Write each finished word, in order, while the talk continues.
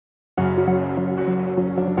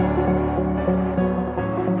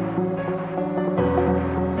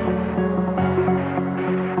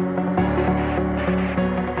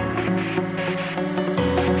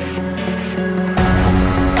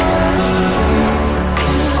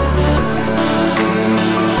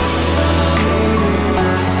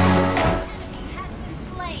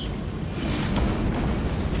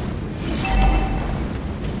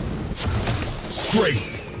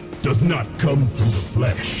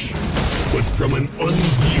but from an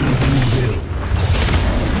unyielding will.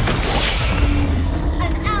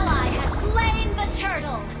 An ally has slain the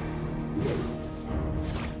turtle.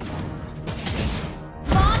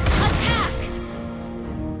 Launch attack.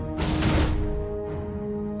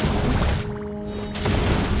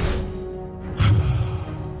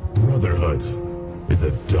 Brotherhood is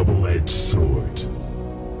a double-edged sword.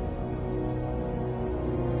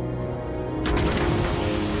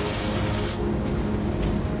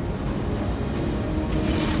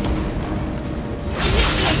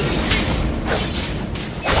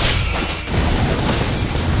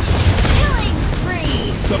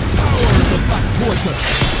 The power of the Black Porter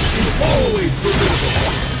is always formidable.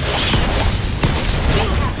 You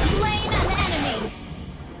have slain an enemy.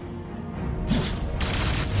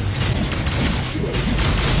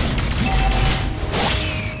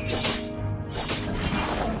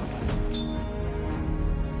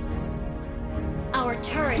 Our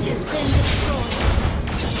turret has been destroyed.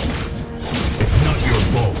 It's not your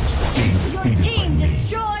fault being Your defeated team by me.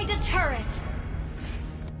 destroyed a turret.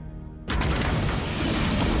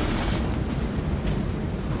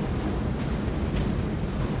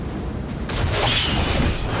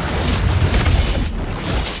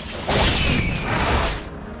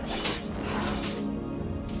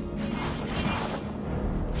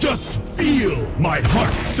 Just feel my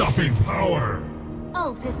heart-stopping power!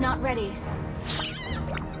 Ult is not ready.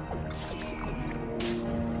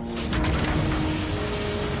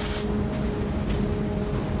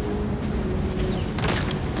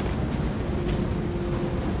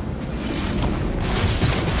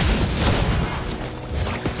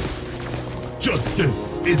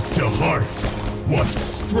 Justice is to heart what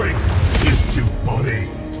strength is to body.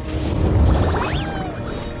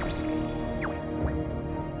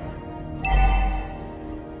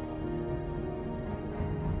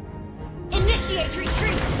 Initiate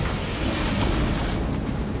retreat.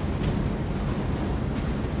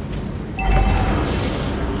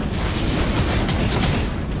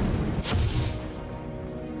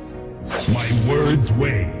 My words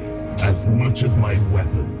weigh as much as my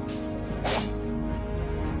weapons.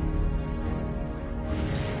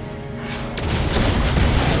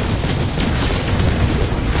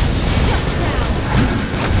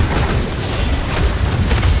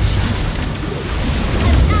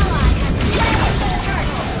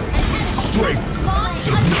 Strength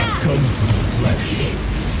does not come from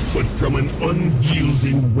flesh, but from an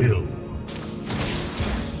unyielding will.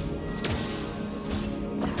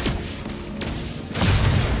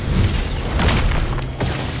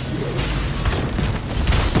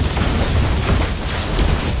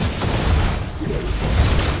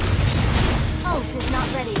 Ult is not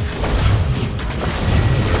ready.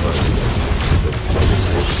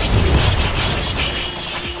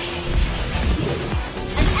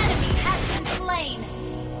 An enemy has been slain.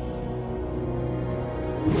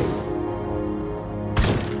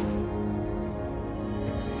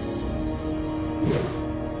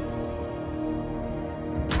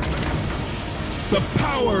 The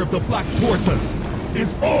power of the Black Tortoise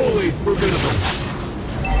is always formidable.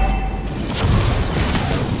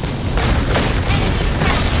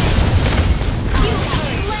 You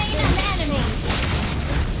have slain an enemy.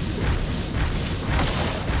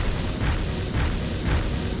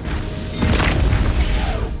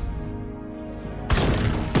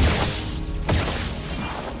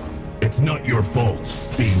 It's not your fault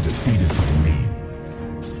being defeated by me.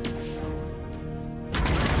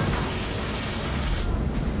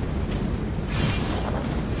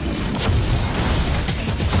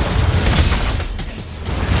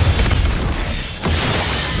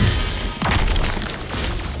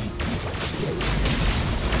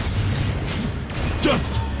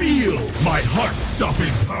 Just feel my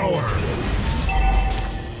heart-stopping power!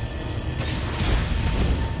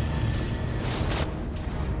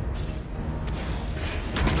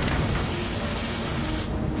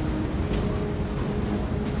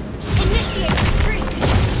 Initiate retreat.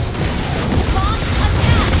 Launch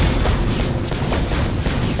attack.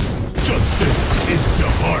 Justice is to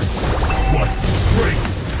heart what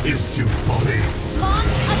strength is to body.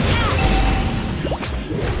 Launch attack.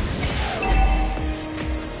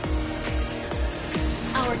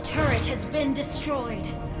 Our turret has been destroyed.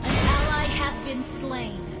 An ally has been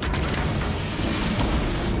slain.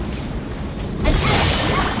 An enemy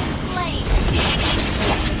has been slain.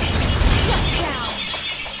 Shut down.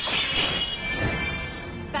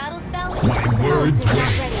 Battle spell. My words Ult is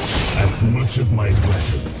not weigh ready. as much as my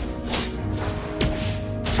weapons.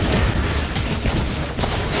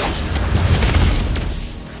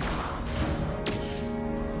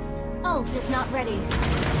 Ult is not ready.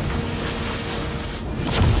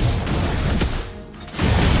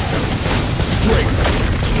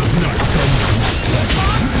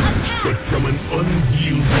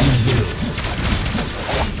 unyielding will.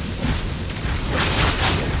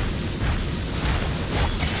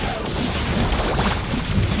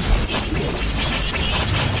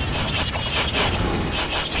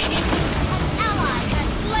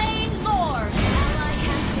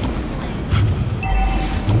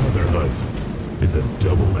 Is a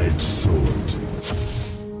double-edged sword.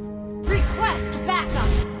 Request backup.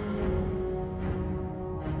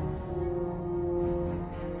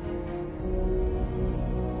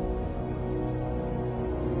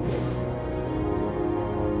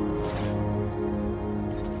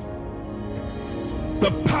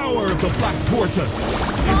 The power of the Black Tortoise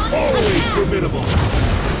is always formidable.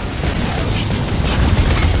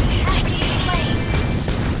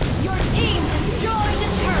 Your team destroyed the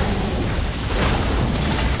turret.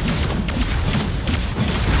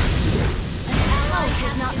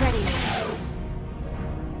 Is not ready.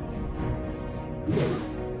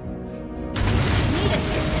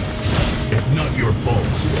 It's not your fault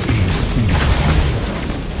being defeated.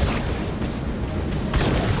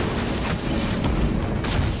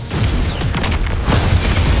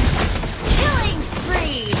 Killing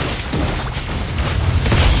spree.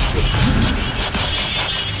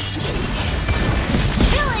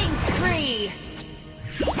 Killing spree.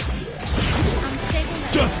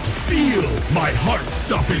 Just feel my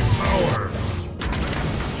heart-stopping power!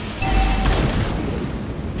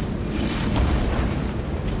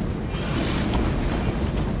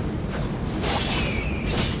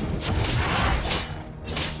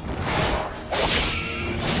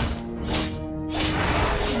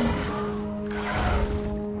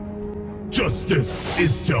 Justice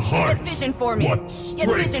is to heart. Get vision for me. What Get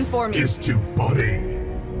vision for me. is to body.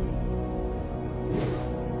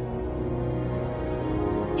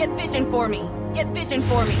 Get vision for me. Get vision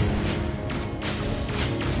for me.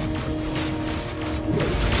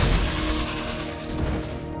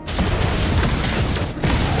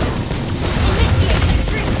 Initiate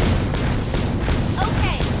retreat.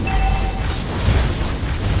 Okay.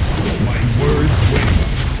 My words weigh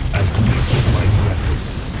as much as my weapons.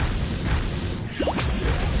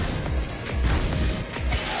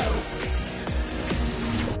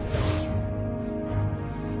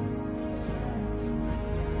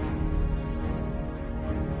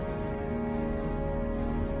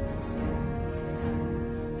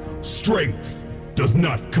 Strength does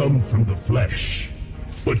not come from the flesh,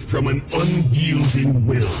 but from an unyielding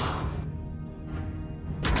will.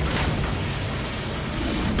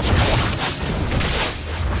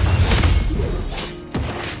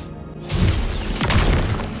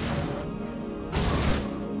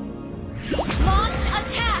 Launch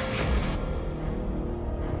attack.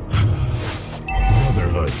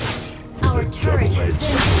 Brotherhood is Our a turret has been double-edged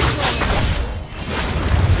sword.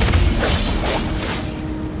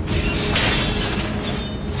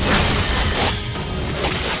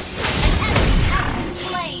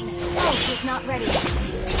 Slain. Ult is not ready.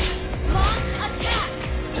 Launch attack.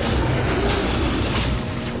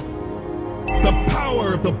 The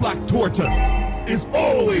power of the Black Tortoise is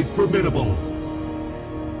always formidable.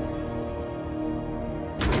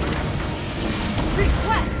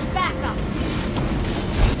 Request backup.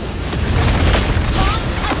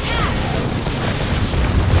 Launch attack.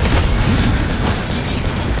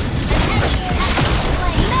 An enemy has been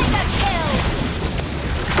slain. Mega kill.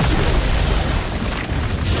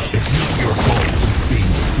 It's not your fault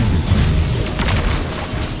being defeated.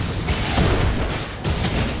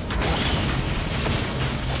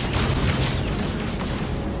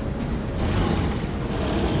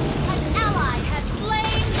 An ally has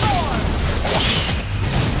slain Thor.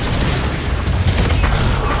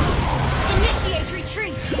 Initiate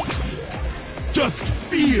retreat. Just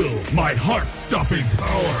feel my heart-stopping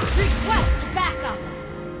power. Request backup.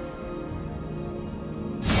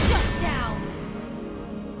 Shut down.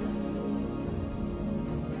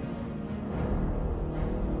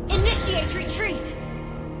 Initiate retreat.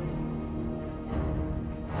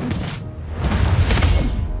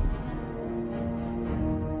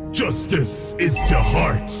 Justice is to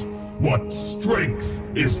heart what strength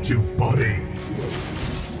is to body.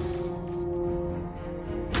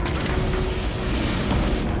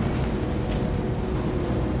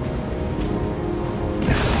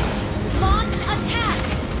 Launch attack.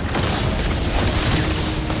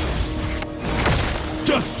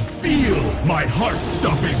 Just feel my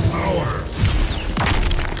heart-stopping power.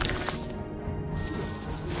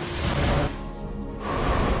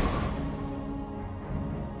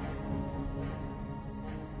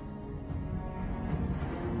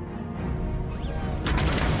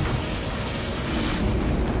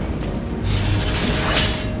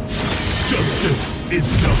 Justice is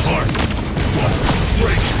to heart What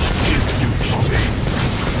strength is to body?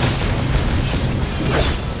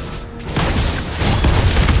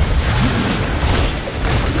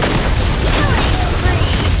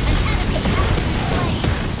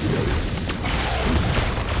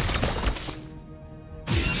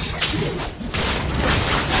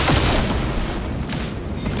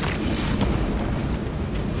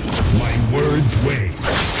 My words weigh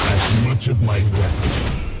as much as my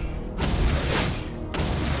weapons.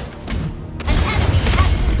 An enemy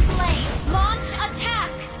has been slain. Launch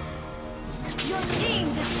attack. Your team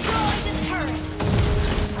destroyed the turret.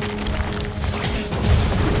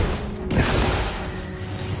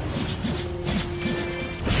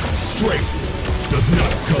 Strength does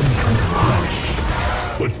not come from the flesh,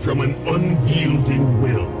 but from an unyielding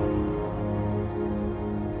will.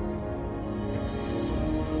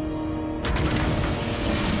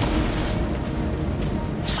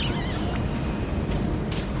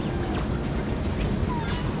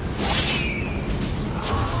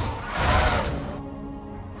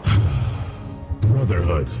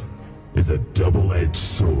 Brotherhood is a double-edged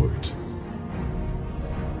sword.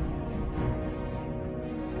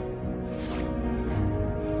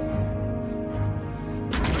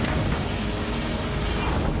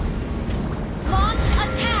 Launch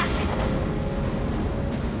attack.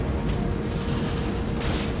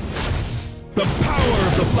 The power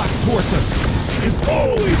of the Black Tortoise is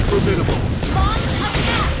always formidable. Launch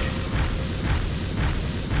attack.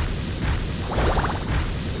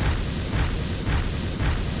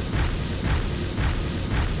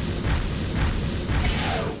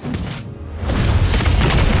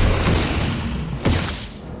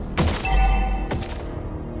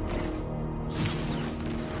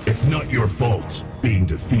 It's not your fault being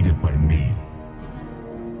defeated by me.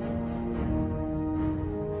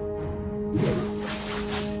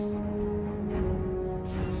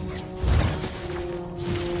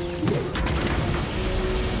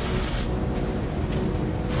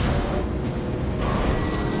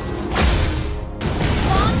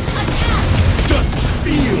 Launch attack. Just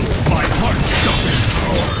feel my heart-stopping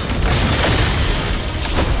power!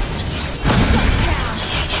 Down.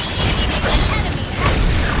 An enemy has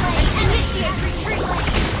been slain. Initiate retreat.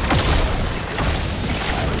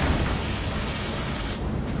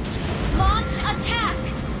 Launch attack.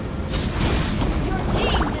 Your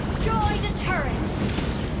team destroyed a turret.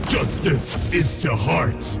 Justice is to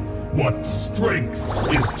heart what strength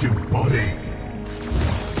is to body.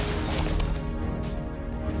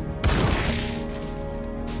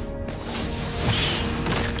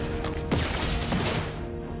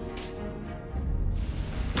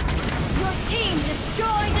 Your team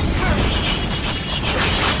destroyed a turret.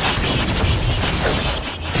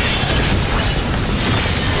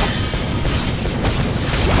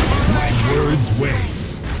 My words weigh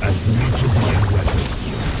as much as my weapons.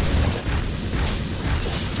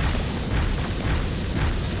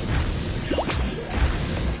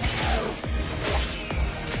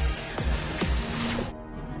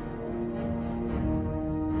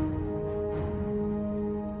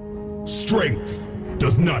 Strength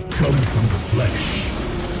does not come from the flesh,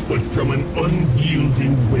 but from an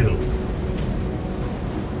unyielding will.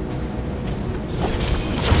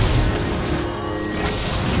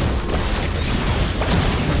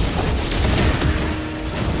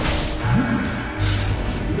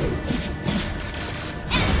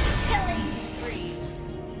 Killing spree.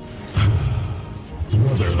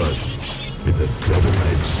 Brotherhood is a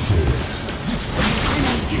double-edged sword.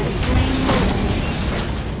 Enemy has slain Moonton.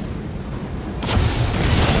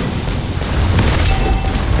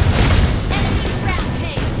 Enemy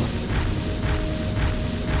rampage.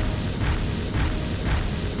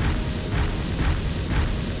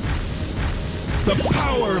 The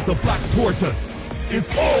power of the Black Tortoise is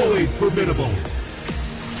always formidable.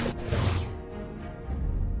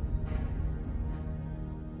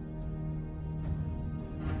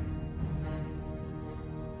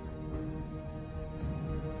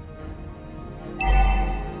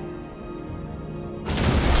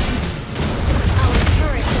 Our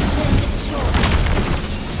turret has been destroyed.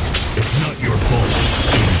 It's not your fault.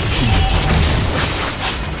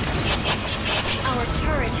 Our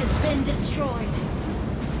turret has been destroyed.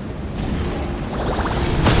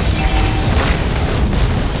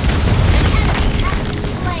 An enemy has been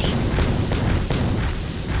slain.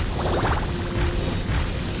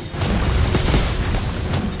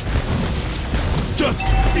 Just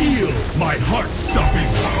feel my heart-stopping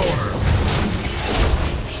power.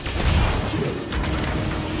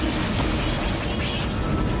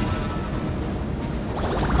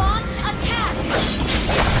 Launch attack.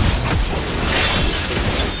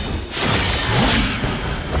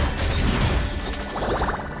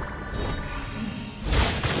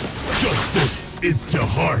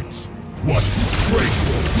 heart. What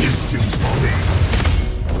strength is to body.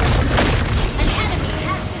 An enemy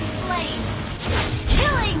has been slain.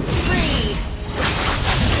 Killing spree.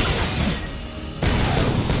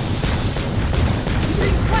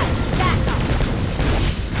 Request backup.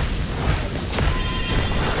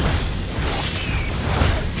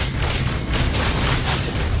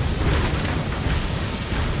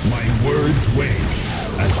 My words weigh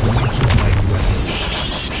as much as my weapons.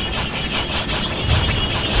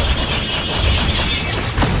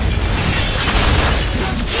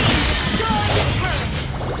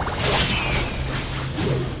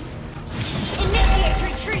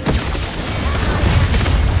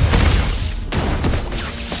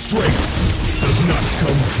 Strength does not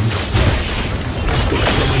come from the flesh, but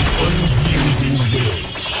from an unyielding will.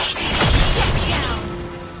 Shut down.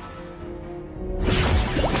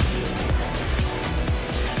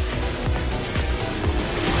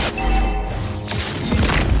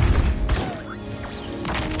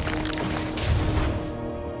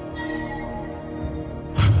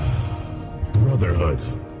 Brotherhood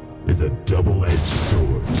is a double-edged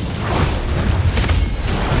sword.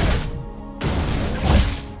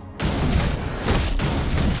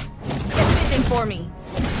 For me.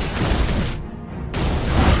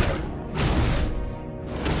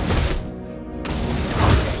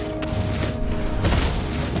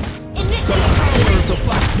 The power of the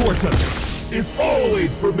Black Moonton is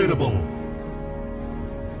always formidable.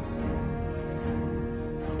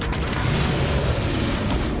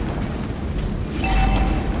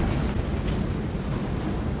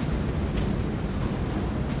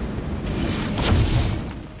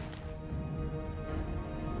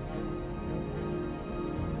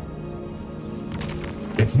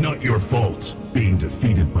 It's not your fault being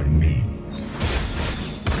defeated by me.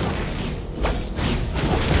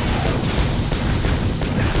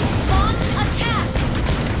 Launch attack.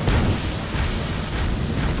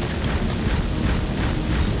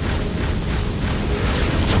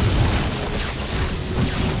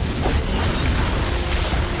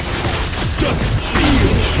 Just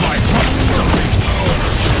feel my heart-stopping power!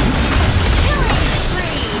 Killing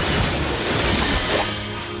spree.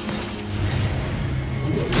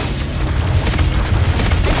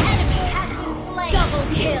 An enemy has been slain. Double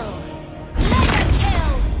kill. Mega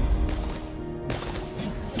kill.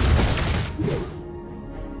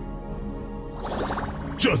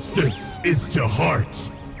 Justice is to heart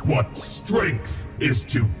what strength is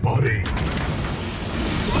to body.